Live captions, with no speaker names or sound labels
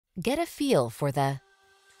Get a feel for the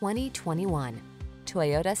 2021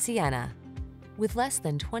 Toyota Sienna. With less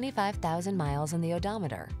than 25,000 miles on the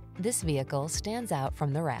odometer, this vehicle stands out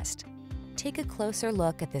from the rest. Take a closer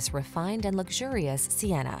look at this refined and luxurious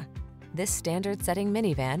Sienna. This standard-setting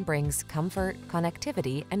minivan brings comfort,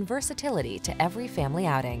 connectivity, and versatility to every family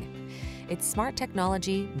outing. Its smart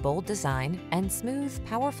technology, bold design, and smooth,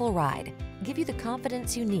 powerful ride give you the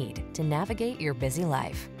confidence you need to navigate your busy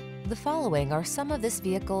life. The following are some of this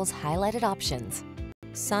vehicle's highlighted options: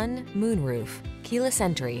 sun, moonroof, keyless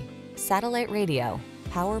entry, satellite radio,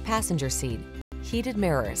 power passenger seat, heated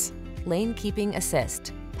mirrors, lane keeping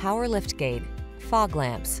assist, power liftgate, fog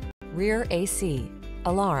lamps, rear AC,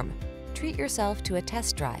 alarm. Treat yourself to a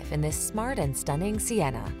test drive in this smart and stunning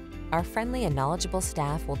Sienna. Our friendly and knowledgeable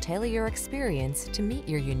staff will tailor your experience to meet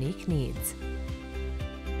your unique needs.